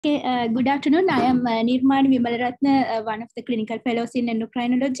Okay, good afternoon. I am Nirmani Wimalaratne, one of the clinical fellows in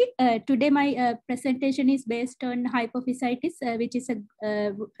endocrinology. Today, my presentation is based on hypophysitis, which is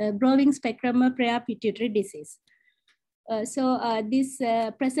a growing spectrum of rare pituitary disease. This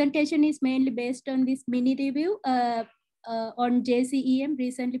presentation is mainly based on this mini review on JCEM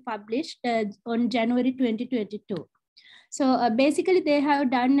recently published on January 2022. So basically, they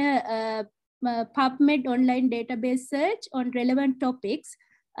have done a PubMed online database search on relevant topics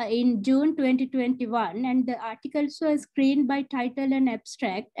in June 2021, and the articles were screened by title and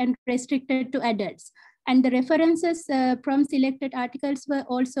abstract and restricted to adults. And the references from selected articles were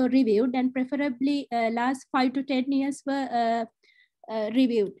also reviewed, and preferably last 5 to 10 years were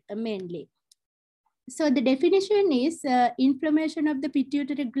reviewed mainly. So the definition is inflammation of the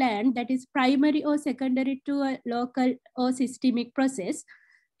pituitary gland that is primary or secondary to a local or systemic process.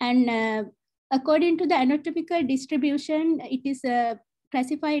 And according to the anatomical distribution, it is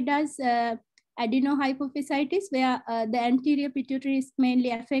classified as adenohypophysitis, where the anterior pituitary is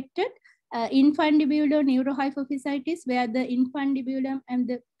mainly affected, infundibular neurohypophysitis, where the infundibulum and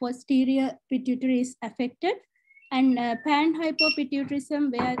the posterior pituitary is affected, and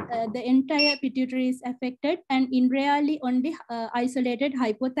panhypopituitarism, where the entire pituitary is affected, and in rarely only isolated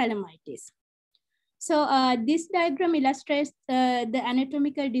hypothalamitis. So this diagram illustrates the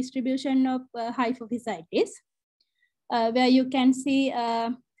anatomical distribution of hypophysitis, where you can see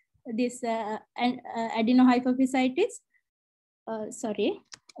this adenohypophysitis, or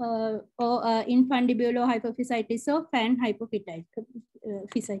infundibular hypophysitis or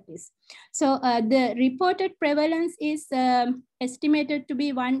panhypophysitis. So the reported prevalence is estimated to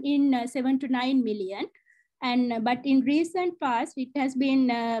be 1 in 7 to 9 million. But in recent past, it has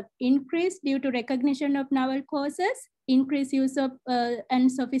been increased due to recognition of novel causes, increased use of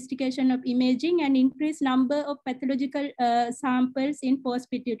and sophistication of imaging, and increased number of pathological samples in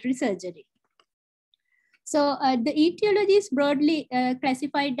post-pituitary surgery. So the etiology is broadly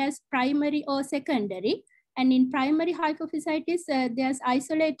classified as primary or secondary. And in primary hypophysitis, there's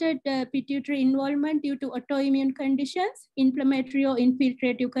isolated pituitary involvement due to autoimmune conditions, inflammatory or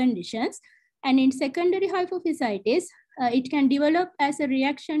infiltrative conditions. And in secondary hypophysitis, it can develop as a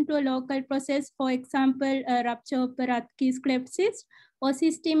reaction to a local process, for example, rupture of Rathke's cleft cyst, or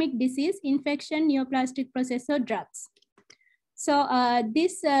systemic disease, infection, neoplastic process, or drugs. So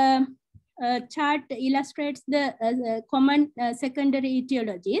this chart illustrates the common secondary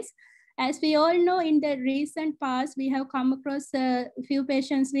etiologies. As we all know, in the recent past, we have come across a few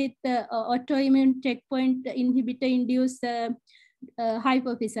patients with autoimmune checkpoint inhibitor-induced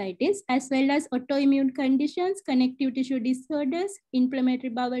hypophysitis, as well as autoimmune conditions, connective tissue disorders, inflammatory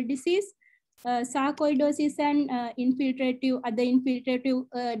bowel disease, sarcoidosis, and other infiltrative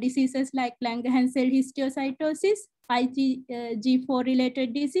diseases like Langerhans cell histiocytosis,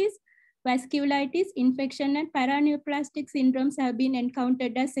 IgG4-related disease, vasculitis, infection, and paraneoplastic syndromes have been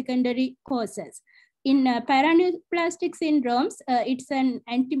encountered as secondary causes. In paraneoplastic syndromes, it's an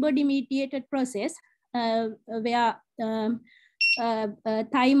antibody-mediated process where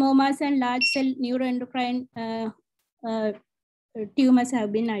thymomas and large cell neuroendocrine tumors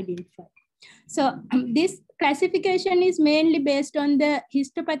have been identified. So this classification is mainly based on the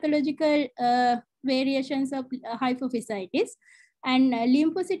histopathological variations of hypophysitis. And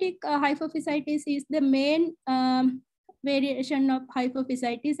lymphocytic hypophysitis is the main variation of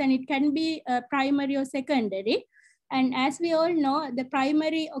hypophysitis, and it can be primary or secondary. And as we all know, the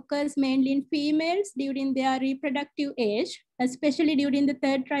primary occurs mainly in females during their reproductive age, especially during the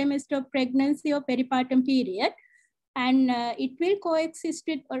 3rd trimester of pregnancy or peripartum period. And it will coexist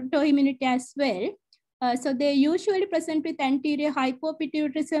with autoimmunity as well. So they usually present with anterior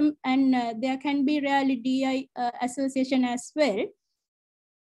hypopituitarism, and there can be rarely DI association as well.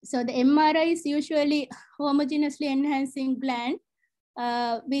 So the MRI is usually homogeneously enhancing gland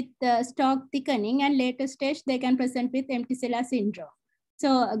with stalk thickening, and later stage they can present with empty cellular syndrome. So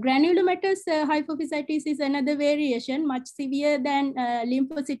granulomatous hypophysitis is another variation, much severe than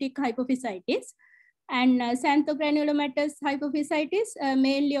lymphocytic hypophysitis. And xanthogranulomatous hypophysitis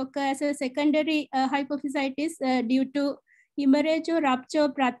mainly occur as a secondary hypophysitis due to hemorrhage or rupture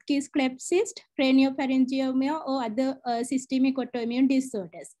of Rathke's cleft cyst, craniopharyngioma, or other systemic autoimmune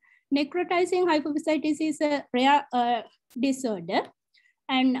disorders. Necrotizing hypophysitis is a rare disorder.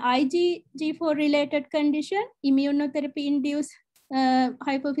 And IgG4-related condition, immunotherapy-induced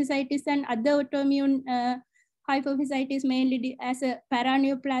hypophysitis, and other autoimmune hypophysitis mainly as a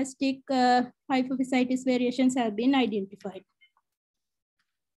paraneoplastic hypophysitis variations have been identified.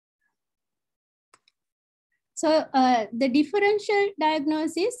 So the differential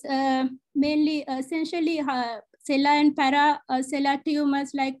diagnosis mainly essentially cellular and paracellular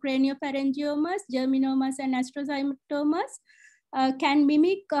tumors like craniopharyngiomas, germinomas, and astrocytomas can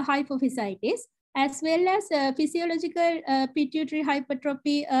mimic hypophysitis, as well as physiological pituitary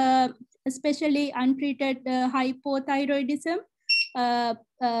hypertrophy, especially untreated hypothyroidism,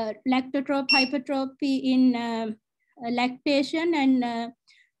 lactotrope hypertrophy in lactation and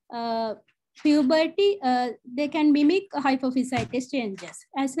puberty. They can mimic hypophysitis changes,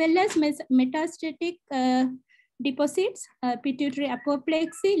 as well as metastatic deposits, pituitary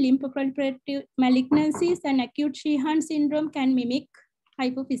apoplexy, lymphoproliferative malignancies, and acute Sheehan syndrome can mimic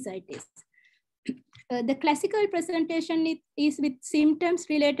hypophysitis. The classical presentation is with symptoms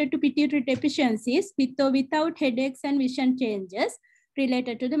related to pituitary deficiencies with or without headaches and vision changes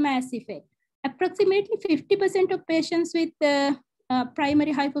related to the mass effect. Approximately 50% of patients with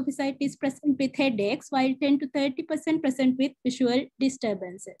primary hypophysitis present with headaches, while 10 to 30% present with visual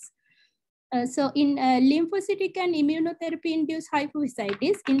disturbances. So in lymphocytic and immunotherapy-induced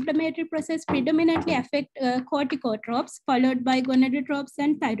hypophysitis, inflammatory process predominantly affect corticotropes, followed by gonadotropes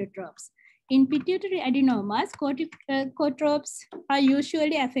and thyrotropes. In pituitary adenomas, corticotropes are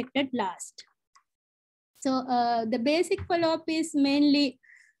usually affected last. So the basic follow-up is mainly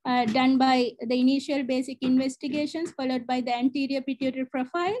done by the initial basic investigations, followed by the anterior pituitary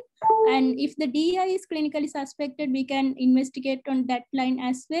profile. And if the DI is clinically suspected, we can investigate on that line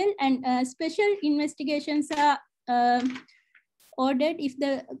as well. And special investigations are ordered if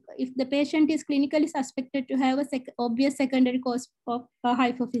the patient is clinically suspected to have a obvious secondary cause of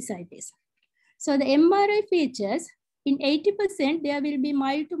hypophysitis. So the MRI features, in 80%, there will be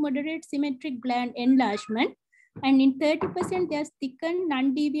mild to moderate symmetric gland enlargement. And in 30%, there's thickened,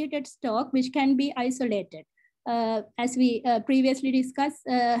 non-deviated stalk, which can be isolated. As we previously discussed,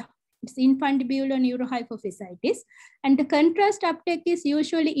 it's infundibular neurohypophysitis. And the contrast uptake is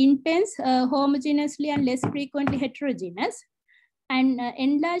usually intense, homogeneously, and less frequently heterogeneous. And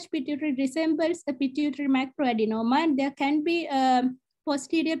enlarged pituitary resembles a pituitary macroadenoma, and there can be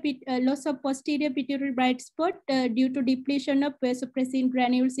loss of posterior pituitary bright spot due to depletion of vasopressin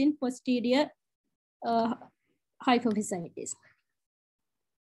granules in posterior hypophysitis.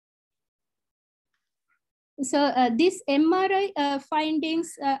 So these MRI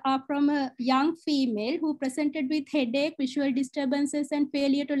findings are from a young female who presented with headache, visual disturbances, and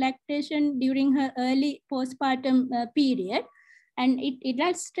failure to lactation during her early postpartum period. And it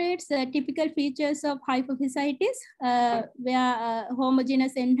illustrates typical features of hypophysitis, where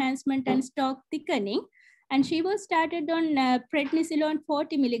homogeneous enhancement and stalk thickening. And she was started on prednisolone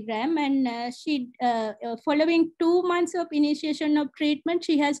 40 milligram, and following 2 months of initiation of treatment,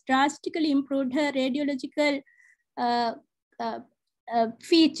 she has drastically improved her radiological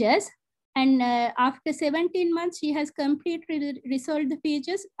features. And after 17 months, she has completely resolved the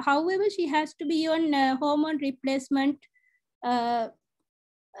features. However, she has to be on hormone replacement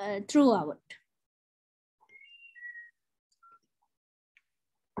throughout.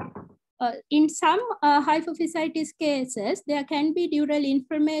 In some hypophysitis cases, there can be dural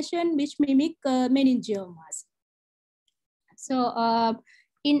inflammation which mimic meningiomas. So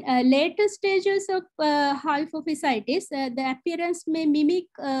in later stages of hypophysitis, the appearance may mimic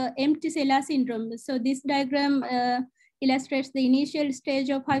empty cellular syndrome. So this diagram illustrates the initial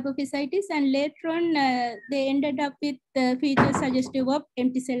stage of hypophysitis, and later on they ended up with features suggestive of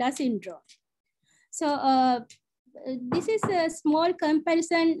empty cellular syndrome. So this is a small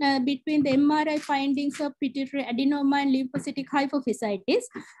comparison between the MRI findings of pituitary adenoma and lymphocytic hypophysitis.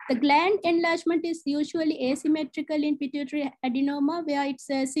 The gland enlargement is usually asymmetrical in pituitary adenoma, where it's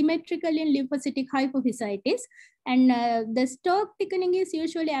symmetrical in lymphocytic hypophysitis. And the stalk thickening is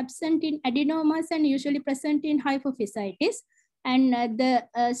usually absent in adenomas and usually present in hypophysitis. And the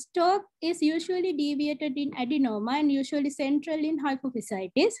stalk is usually deviated in adenoma and usually central in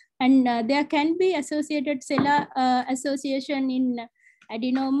hypophysitis. And there can be associated cellular association in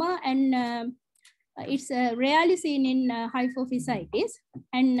adenoma, and it's rarely seen in hypophysitis.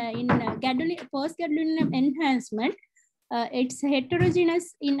 And in post-gadolinium enhancement, it's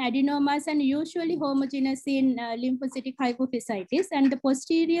heterogeneous in adenomas and usually homogeneous in lymphocytic hypophysitis. And the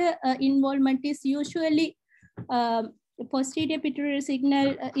posterior involvement is usually posterior pituitary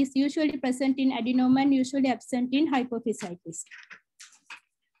signal is usually present in adenoma and usually absent in hypophysitis.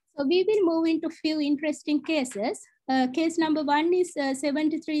 So we will move into few interesting cases. Case number 1 is a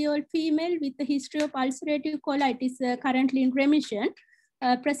 73-year-old female with a history of ulcerative colitis, currently in remission,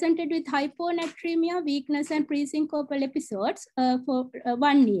 presented with hyponatremia, weakness, and presyncopal episodes for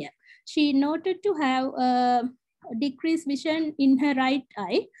 1 year. She noted to have decreased vision in her right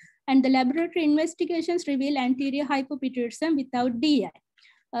eye, and the laboratory investigations reveal anterior hypopituitarism without DI.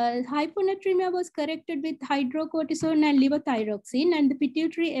 Hyponatremia was corrected with hydrocortisone and levothyroxine, and the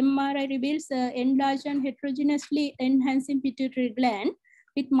pituitary MRI reveals enlarged and heterogeneously enhancing pituitary gland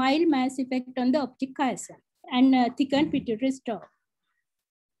with mild mass effect on the optic chiasm and thickened pituitary stalk.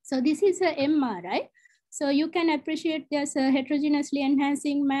 So this is a MRI. So you can appreciate there's a heterogeneously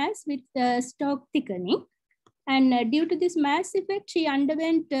enhancing mass with stalk thickening. And due to this mass effect, she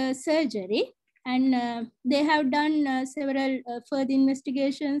underwent surgery. And they have done several further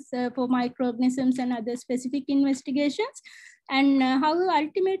investigations for microorganisms and other specific investigations. And however,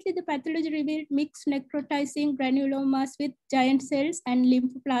 ultimately the pathology revealed mixed necrotizing granulomas with giant cells and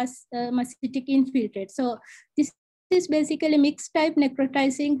lymphoplasmacytic infiltrate. So this is basically mixed type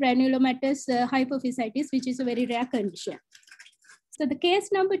necrotizing granulomatous hypophysitis, which is a very rare condition. So the case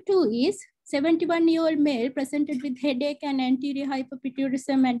number 2 is 71-year-old male presented with headache and anterior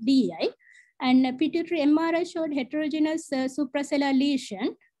hypopituitarism and DI. And pituitary MRI showed heterogeneous suprasellar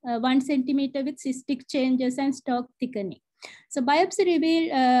lesion, 1 centimeter with cystic changes and stalk thickening. So biopsy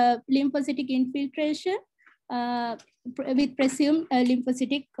revealed lymphocytic infiltration with presumed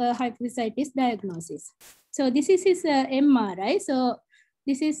lymphocytic hypophysitis diagnosis. So this is his MRI. So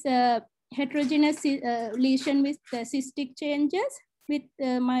this is heterogeneous lesion with cystic changes with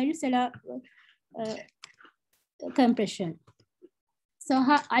mild cellular compression. So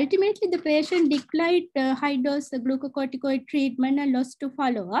ultimately, the patient declined high-dose glucocorticoid treatment and lost to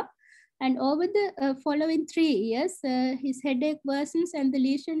follow-up. And over the following 3 years, his headache worsens and the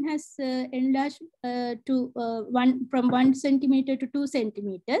lesion has enlarged from 1 centimeter to 2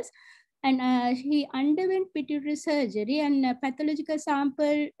 centimeters. And he underwent pituitary surgery, and a pathological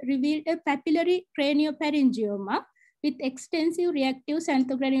sample revealed a papillary craniopharyngioma with extensive reactive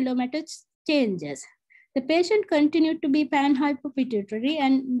xanthogranulomatous changes. The patient continued to be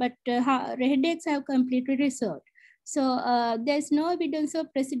panhypopituitary, but headaches have completely resolved. So there's no evidence of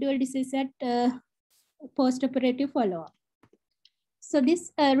residual disease at postoperative follow-up. So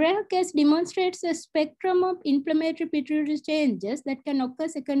this rare case demonstrates a spectrum of inflammatory pituitary changes that can occur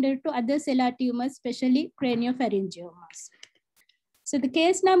secondary to other cellular tumors, especially craniopharyngiomas. So the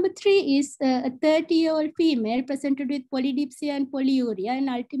case number 3 is a 30-year-old female presented with polydipsia and polyuria and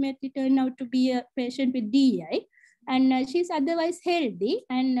ultimately turned out to be a patient with DI. And she's otherwise healthy,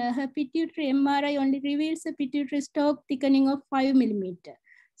 and her pituitary MRI only reveals a pituitary stalk thickening of 5 millimeter.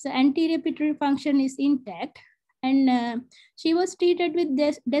 So anterior pituitary function is intact. And she was treated with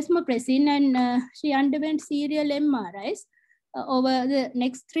desmopressin, and she underwent serial MRIs over the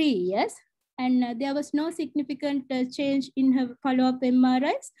next 3 years. And there was no significant change in her follow-up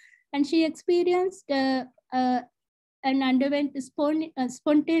MRIs. And she experienced and underwent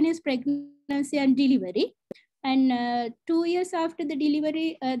spontaneous pregnancy and delivery. And 2 years after the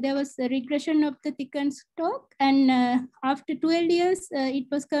delivery, there was a regression of the thickened stalk. And after 12 years, it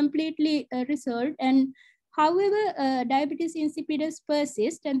was completely resolved. And however, diabetes insipidus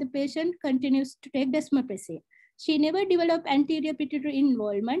persists, and the patient continues to take desmopressin. She never developed anterior pituitary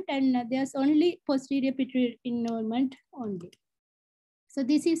involvement, and there's only posterior pituitary involvement only. So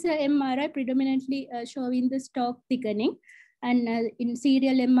this is a MRI predominantly showing the stalk thickening, and in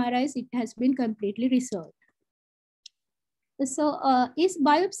serial MRIs, it has been completely resolved. So is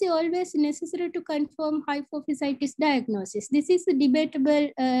biopsy always necessary to confirm hypophysitis diagnosis? This is a debatable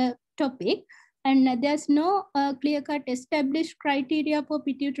topic, and there's no clear-cut established criteria for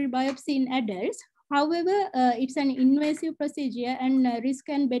pituitary biopsy in adults. However, it's an invasive procedure, and risk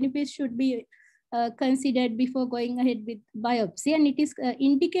and benefits should be considered before going ahead with biopsy. And it is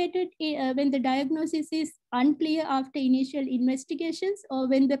indicated when the diagnosis is unclear after initial investigations, or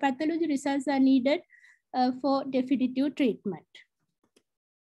when the pathology results are needed for definitive treatment.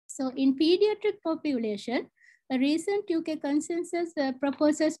 So in pediatric population, a recent UK consensus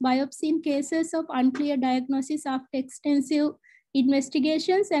proposes biopsy in cases of unclear diagnosis after extensive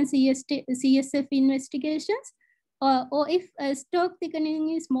investigations and CSF investigations, or if stalk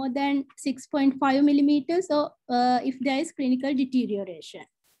thickening is more than 6.5 millimeters, or if there is clinical deterioration.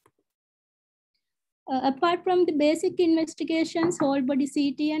 Apart from the basic investigations, whole body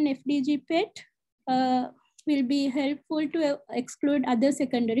CT and FDG PET will be helpful to exclude other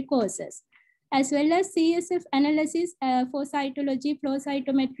secondary causes, as well as CSF analysis for cytology, flow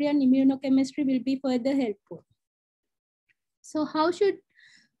cytometry, and immunochemistry will be further helpful. So how should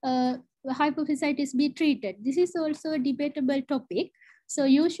hypophysitis be treated? This is also a debatable topic. So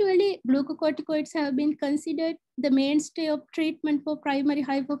usually glucocorticoids have been considered the mainstay of treatment for primary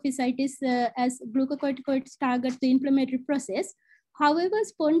hypophysitis, as glucocorticoids target the inflammatory process. However,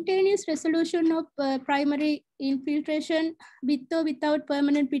 spontaneous resolution of primary infiltration with or without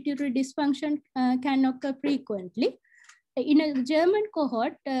permanent pituitary dysfunction can occur frequently. In a German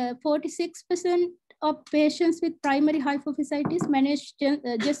cohort, 46% of patients with primary hypophysitis managed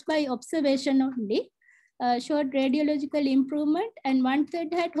just by observation only, showed radiological improvement, and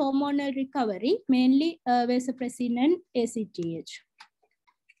 1/3 had hormonal recovery, mainly vasopressin and ACTH.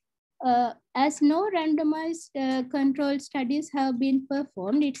 As no randomized controlled studies have been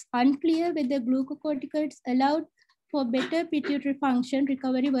performed, it's unclear whether glucocorticoids allowed for better pituitary function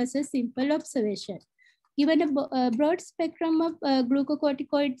recovery versus simple observation. Given a broad spectrum of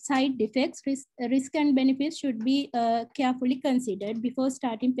glucocorticoid side effects, risk and benefits should be carefully considered before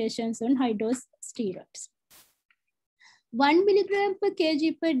starting patients on high-dose steroids. 1 milligram per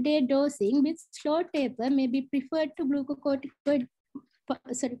kg per day dosing with slow taper may be preferred to glucocorticoid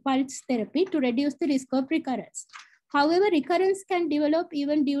pulse therapy to reduce the risk of recurrence. However, recurrence can develop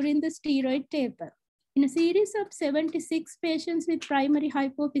even during the steroid taper. In a series of 76 patients with primary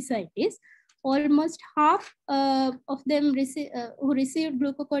hypophysitis, almost half of them who received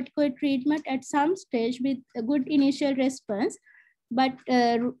glucocorticoid treatment at some stage with a good initial response, but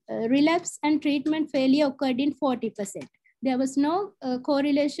relapse and treatment failure occurred in 40%. There was no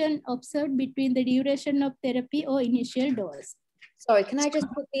correlation observed between the duration of therapy or initial dose. Sorry, can I just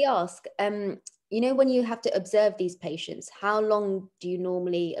quickly ask, you know, when you have to observe these patients, how long do you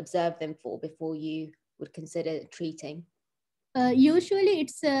normally observe them for before you would consider treating? Usually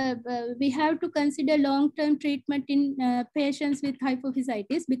it's we have to consider long-term treatment in patients with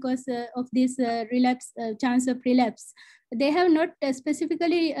hypophysitis because of this relapse, chance of relapse. They have not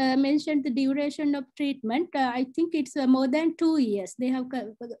specifically mentioned the duration of treatment. I think it's more than 2 years. They have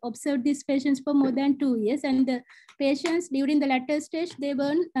observed these patients for more than 2 years, and the patients during the latter stage, they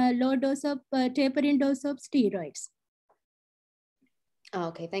were on low dose of tapering dose of steroids. Oh,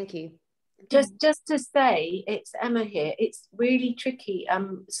 okay, thank you. Just to say, it's Emma here. It's really tricky.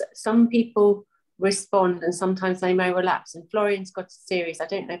 Some people respond and sometimes they may relapse. And Florian's got a series, I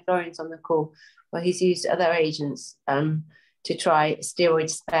don't know if Florian's on the call, where he's used other agents to try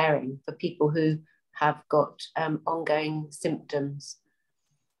steroid sparing for people who have got ongoing symptoms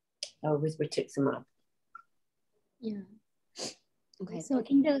with rituximab. Yeah. Okay. So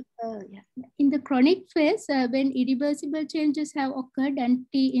in the chronic phase, when irreversible changes have occurred,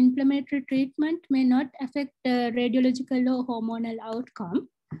 anti-inflammatory treatment may not affect radiological or hormonal outcome.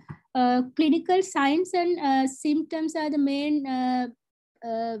 Clinical signs and symptoms are the main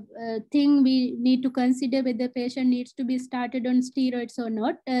thing we need to consider whether the patient needs to be started on steroids or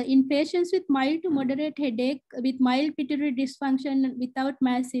not. In patients with mild to moderate headache, with mild pituitary dysfunction without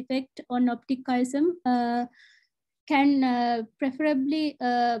mass effect on optic calcium, can preferably,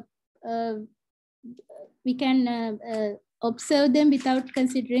 we can observe them without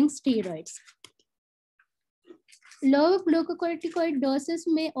considering steroids. Low glucocorticoid doses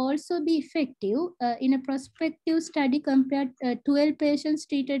may also be effective. In a prospective study compared 12 patients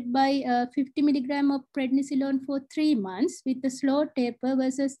treated by 50 milligram of prednisolone for 3 months with a slow taper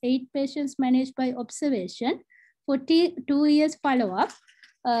versus 8 patients managed by observation for 2 years follow-up.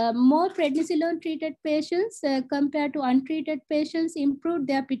 More prednisolone treated patients compared to untreated patients improved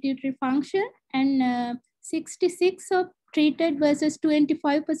their pituitary function, and 66 of treated versus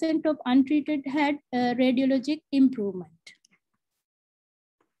 25% of untreated had radiologic improvement.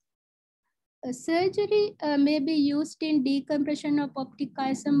 Surgery may be used in decompression of optic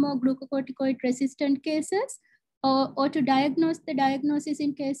calcium or glucocorticoid resistant cases, or to diagnose the diagnosis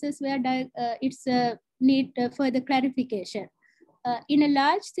in cases where it's need further clarification. In a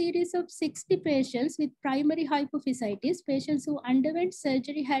large series of 60 patients with primary hypophysitis, patients who underwent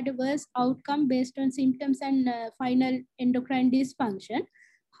surgery had a worse outcome based on symptoms and final endocrine dysfunction.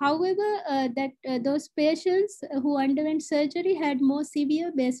 However, those patients who underwent surgery had more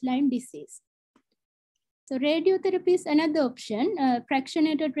severe baseline disease. So radiotherapy is another option.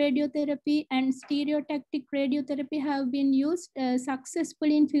 Fractionated radiotherapy and stereotactic radiotherapy have been used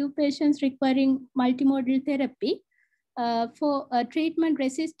successfully in few patients requiring multimodal therapy. For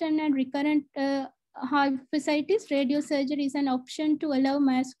treatment-resistant and recurrent hypophysitis, radiosurgery is an option to allow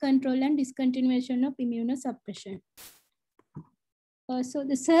mass control and discontinuation of immunosuppression. So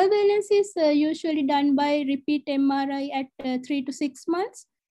the surveillance is usually done by repeat MRI at 3 to 6 months.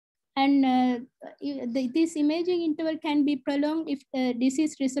 And this imaging interval can be prolonged if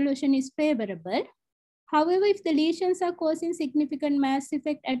disease resolution is favorable. However, if the lesions are causing significant mass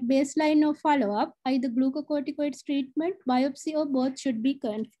effect at baseline or follow-up, either glucocorticoids treatment, biopsy, or both should be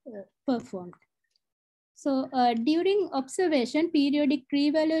performed. So during observation, periodic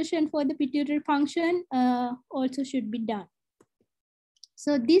reevaluation for the pituitary function also should be done.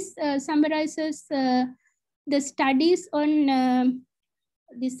 So this summarizes the studies on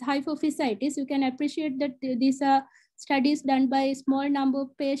this hypophysitis. You can appreciate that these are studies done by a small number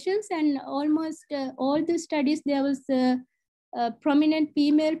of patients, and almost all the studies, there was a prominent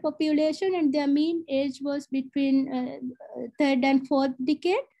female population, and their mean age was between third and fourth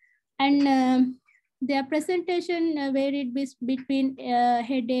decade. And their presentation varied between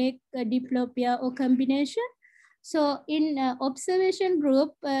headache, diplopia, or combination. So in observation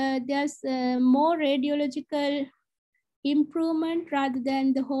group, there's more radiological improvement rather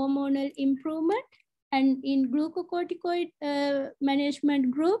than the hormonal improvement. And in glucocorticoid management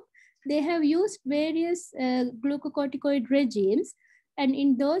group, they have used various glucocorticoid regimes. And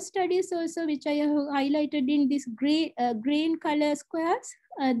in those studies also, which I have highlighted in this green color squares,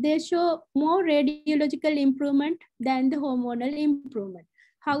 they show more radiological improvement than the hormonal improvement.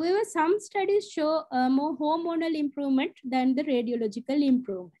 However, some studies show more hormonal improvement than the radiological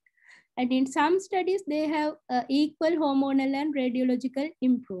improvement. And in some studies, they have equal hormonal and radiological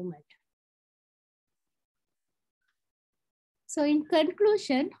improvement. So in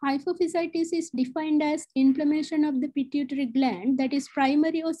conclusion, hypophysitis is defined as inflammation of the pituitary gland that is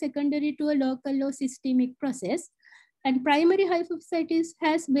primary or secondary to a local or systemic process. And primary hypophysitis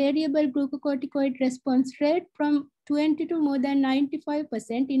has variable glucocorticoid response rate from 20 to more than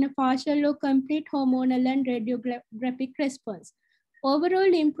 95% in a partial or complete hormonal and radiographic response.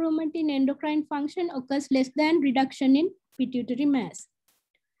 Overall improvement in endocrine function occurs less than reduction in pituitary mass.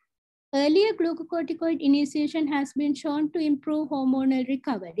 Earlier glucocorticoid initiation has been shown to improve hormonal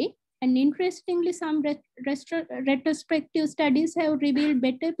recovery. And interestingly, some retrospective studies have revealed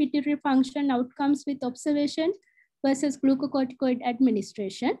better pituitary function outcomes with observation versus glucocorticoid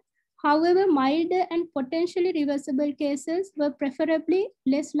administration. However, milder and potentially reversible cases were preferably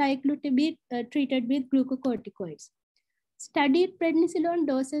less likely to be treated with glucocorticoids. Studied prednisolone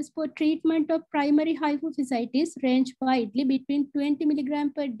doses for treatment of primary hypophysitis range widely between 20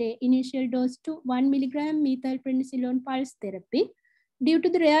 mg per day initial dose to 1 mg methylprednisolone pulse therapy. Due to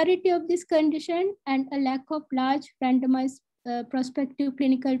the rarity of this condition and a lack of large randomized prospective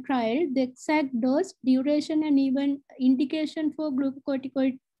clinical trial, the exact dose, duration, and even indication for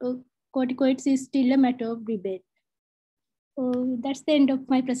glucocorticoids is still a matter of debate. So that's the end of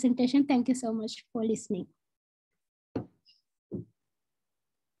my presentation. Thank you so much for listening.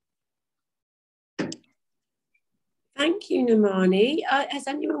 Thank you, Nirmani. Has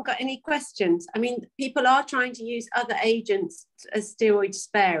anyone got any questions? I mean, people are trying to use other agents as steroid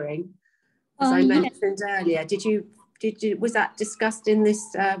sparing, as I mentioned earlier. Was that discussed in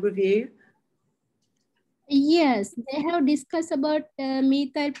this review? Yes, they have discussed about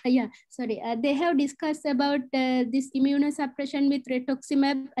they have discussed about this immunosuppression with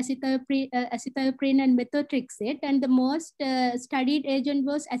rituximab, acetioprine, and methotrexate, and the most studied agent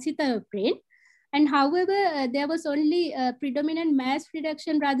was acetioprine. And however, there was only predominant mass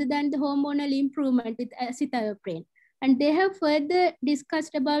reduction rather than the hormonal improvement with acetioprine. And they have further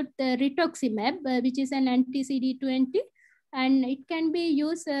discussed about rituximab, which is an anti-CD20, and it can be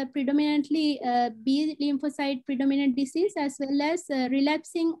used predominantly B lymphocyte predominant disease as well as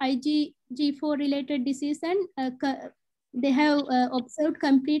relapsing IgG4 related disease, and they have observed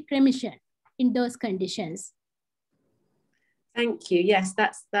complete remission in those conditions. Thank you. Yes,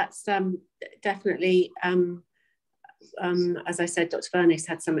 that's definitely, as I said, Dr. Furness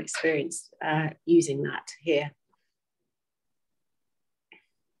had some experience using that here.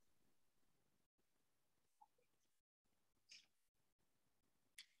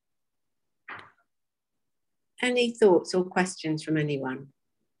 Any thoughts or questions from anyone?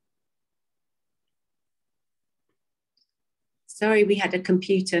 Sorry, we had a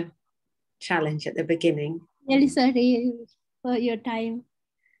computer challenge at the beginning. Really sorry for your time.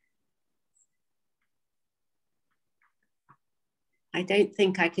 I don't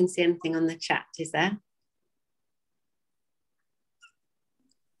think I can see anything on the chat, is there?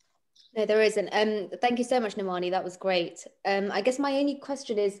 No, there isn't. Thank you so much, Nirmani. That was great. I guess my only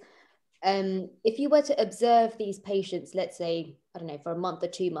question is, if you were to observe these patients, let's say, I don't know, for a month or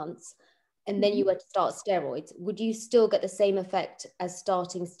 2 months, and then you were to start steroids, would you still get the same effect as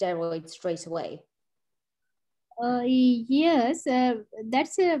starting steroids straight away? Yes,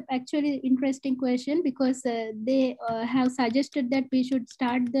 that's actually interesting question, because they have suggested that we should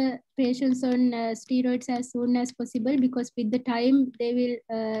start the patients on steroids as soon as possible, because with the time they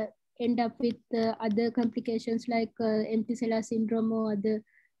will end up with other complications like empty cellular syndrome or other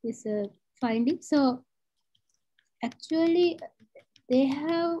findings. So actually they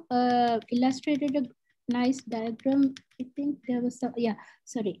have illustrated a nice diagram. I think there was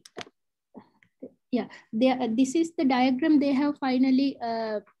this is the diagram they have finally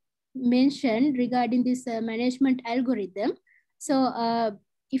mentioned regarding this management algorithm. So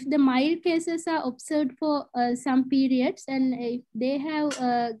if the mild cases are observed for some periods, and if they have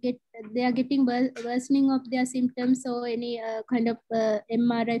they are getting worsening of their symptoms or any kind of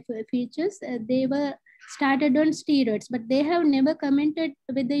MRI features, they were started on steroids, but they have never commented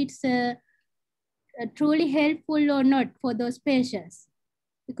whether it's truly helpful or not for those patients,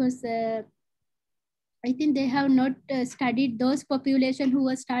 because I think they have not studied those population who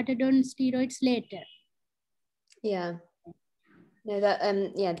were started on steroids later. Yeah. No, that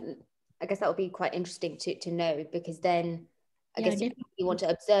yeah, I guess that would be quite interesting to know, because then I guess you want to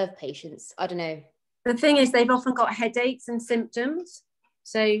observe patients. I don't know. The thing is, they've often got headaches and symptoms.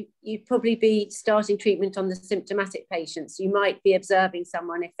 So you'd probably be starting treatment on the symptomatic patients. You might be observing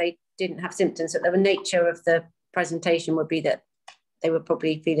someone if they didn't have symptoms, but the nature of the presentation would be that they were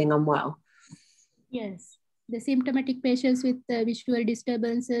probably feeling unwell. Yes, the symptomatic patients with visual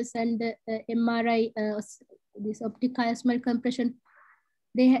disturbances and MRI, this optic chiasmal compression,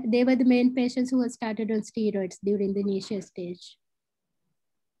 they were the main patients who were started on steroids during the initial stage.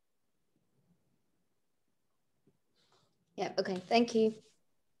 Yeah, okay, thank you.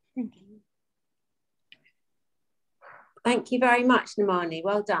 Thank you. Thank you very much, Nirmani.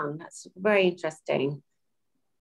 Well done. That's very interesting.